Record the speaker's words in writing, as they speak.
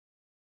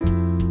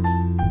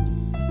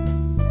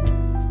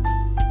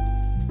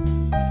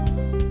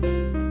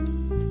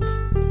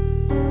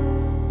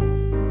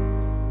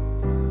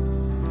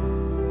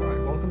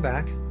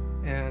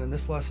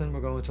this lesson we're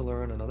going to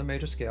learn another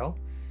major scale,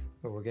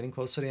 but we're getting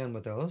close to the end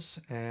with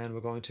those, and we're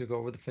going to go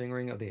over the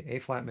fingering of the A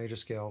flat major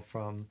scale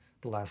from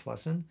the last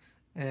lesson,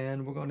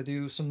 and we're going to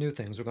do some new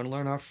things. We're going to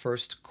learn our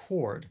first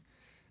chord,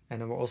 and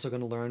then we're also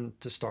going to learn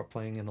to start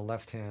playing in the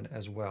left hand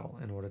as well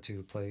in order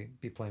to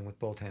be playing with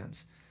both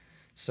hands.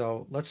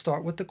 So let's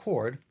start with the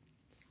chord,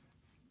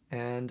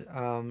 and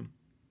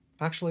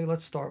actually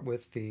let's start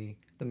with the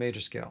major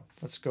scale.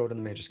 Let's go to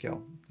the major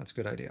scale. That's a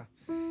good idea.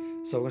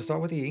 So we're going to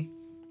start with E.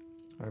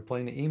 All right,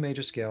 playing the E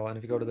major scale, and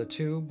if you go to the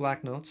two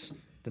black notes,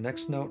 the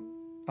next note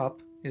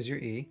up is your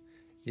E.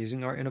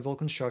 Using our interval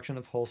construction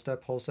of whole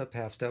step,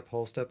 half step,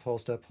 whole step, whole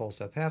step, whole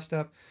step, half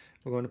step,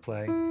 we're going to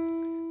play,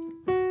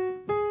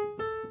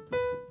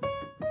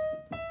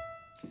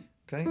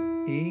 okay,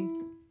 E,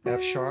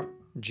 F sharp,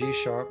 G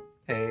sharp,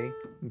 A,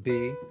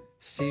 B,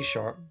 C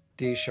sharp,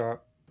 D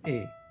sharp,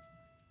 E.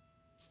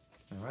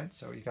 All right,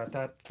 so you got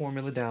that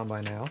formula down by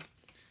now.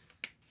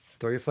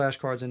 Throw your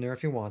flashcards in there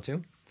if you want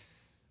to.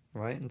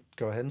 All right, and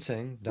go ahead and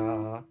sing.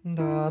 Da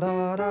da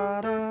da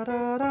da da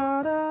da da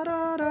da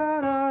da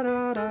da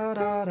da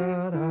da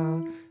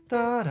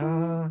da da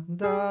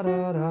da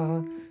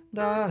da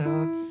da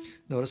da.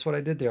 Notice what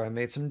I did there. I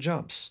made some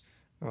jumps.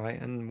 All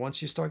right, and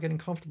once you start getting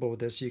comfortable with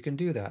this, you can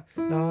do that.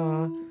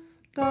 Da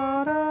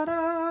da da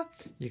da.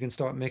 You can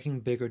start making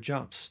bigger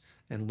jumps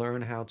and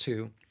learn how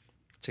to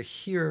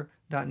hear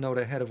that note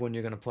ahead of when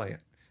you're going to play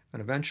it.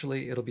 And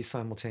eventually, it'll be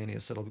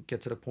simultaneous. It'll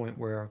get to the point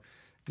where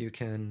you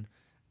can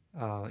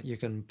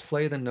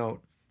play the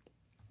note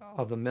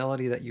of the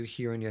melody that you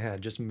hear in your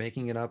head, just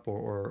making it up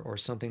or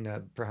something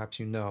that perhaps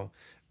you know,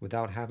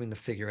 without having to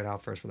figure it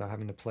out first, without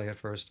having to play it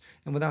first,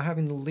 and without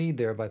having to lead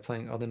there by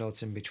playing other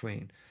notes in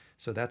between.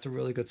 So that's a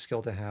really good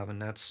skill to have, and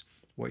that's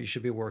what you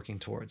should be working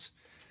towards.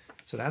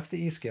 So that's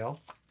the E scale.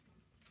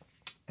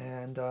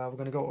 And we're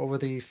going to go over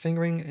the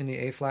fingering in the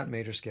A flat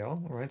major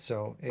scale. All right,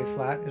 so A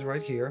flat is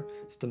right here.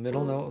 It's the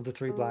middle note of the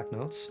three black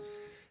notes.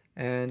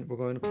 And we're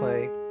going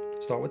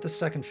to start with the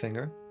second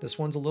finger. This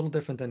one's a little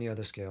different than the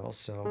other scales.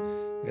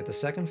 So we get the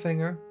second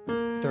finger,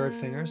 third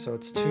finger. So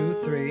it's 2,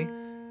 3,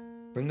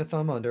 bring the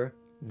thumb under,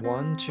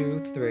 1, 2,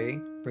 3,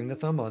 bring the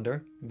thumb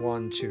under,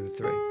 1, 2,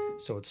 3.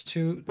 So it's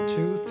 2,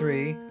 2,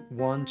 3,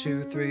 1,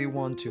 2, 3,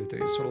 1, 2,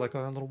 3. It's sort of like a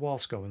little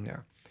waltz going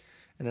there.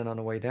 And then on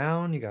the way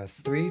down, you got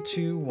 3,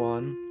 2,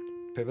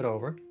 1, pivot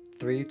over,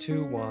 3,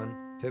 2,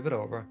 1, pivot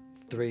over,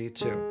 3,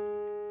 2.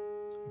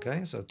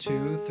 Okay, so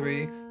 2,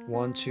 3,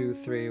 1, 2,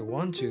 3,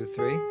 1, 2,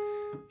 3,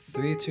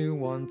 3, 2,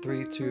 1,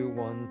 3, 2,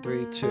 1,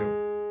 3,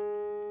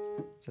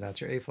 2. So that's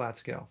your A flat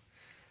scale.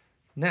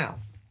 Now,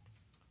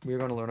 we're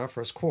going to learn our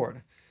first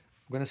chord.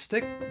 We're going to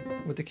stick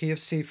with the key of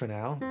C for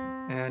now,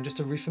 and just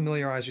to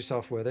refamiliarize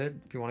yourself with it,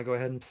 if you want to go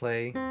ahead and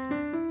play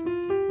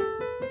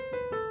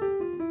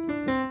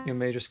your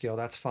major scale,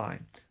 that's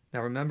fine.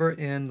 Now remember,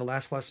 in the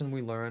last lesson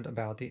we learned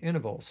about the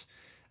intervals,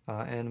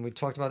 and we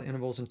talked about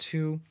intervals in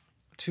two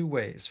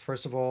ways.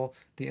 First of all,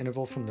 the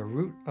interval from the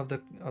root of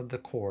the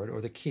chord,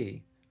 or the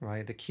key,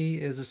 right? The key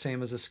is the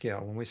same as a scale.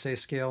 When we say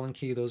scale and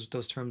key, those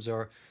terms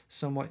are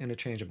somewhat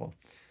interchangeable.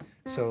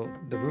 So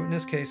the root in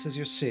this case is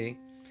your C,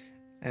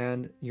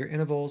 and your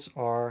intervals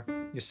are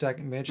your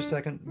major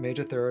second,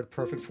 major third,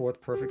 perfect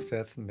fourth, perfect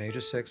fifth, major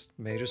sixth,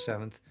 major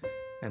seventh,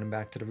 and then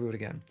back to the root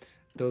again.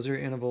 Those are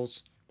your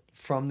intervals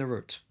from the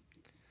root.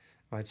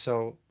 All right,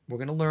 so we're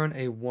going to learn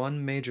a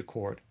one major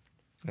chord,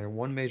 a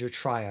one major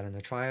triad, and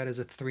the triad is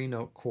a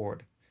 3-note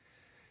chord.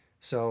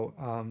 So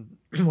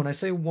when I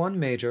say one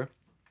major,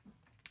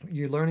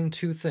 you're learning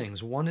two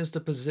things. One is the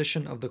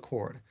position of the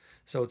chord.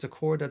 So it's a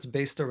chord that's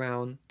based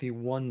around the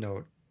one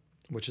note,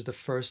 which is the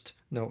first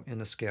note in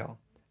the scale.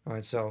 All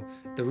right, so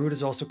the root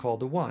is also called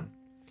the one.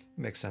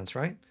 Makes sense,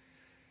 right?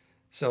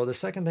 So the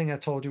second thing I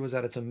told you was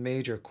that it's a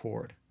major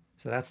chord.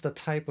 So that's the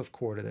type of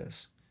chord it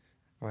is.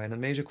 All right, and a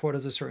major chord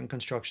is a certain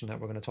construction that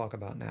we're going to talk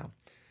about now.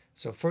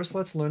 So first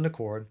let's learn the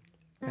chord,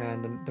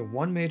 and the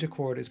one major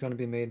chord is going to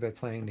be made by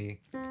playing the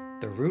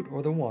root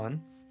or the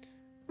one,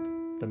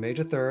 the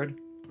major third,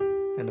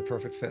 and the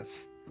perfect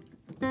fifth.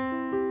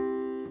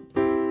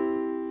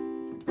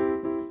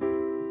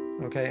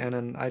 Okay, and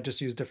then I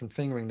just use different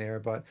fingering there,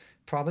 but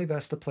probably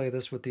best to play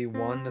this with the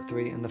 1, the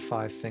 3, and the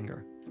 5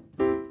 finger.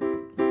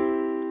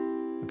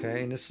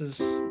 Okay, and this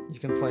is, you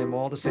can play them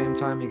all at the same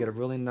time. You get a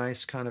really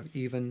nice kind of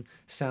even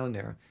sound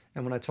there.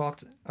 And when I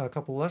talked a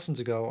couple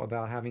lessons ago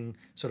about having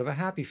sort of a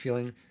happy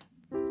feeling,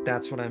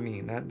 that's what I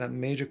mean. That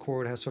major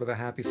chord has sort of a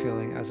happy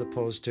feeling, as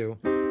opposed to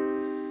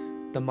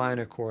the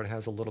minor chord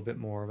has a little bit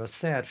more of a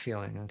sad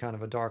feeling and kind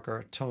of a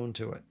darker tone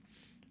to it.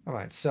 All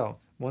right, so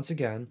once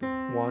again,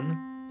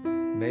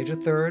 1, major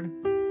third,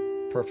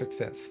 perfect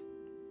fifth.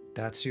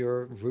 That's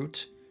your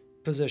root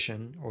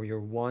position, or your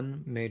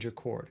one major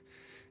chord.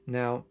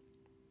 Now,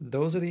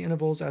 those are the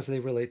intervals as they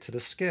relate to the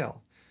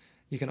scale.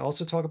 You can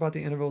also talk about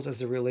the intervals as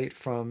they relate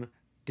from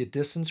the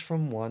distance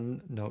from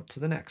one note to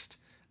the next.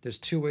 There's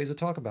two ways to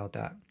talk about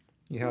that.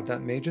 You have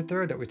that major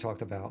third that we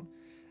talked about.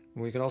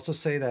 We can also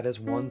say that as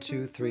 1,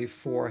 2, 3,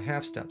 4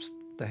 half steps.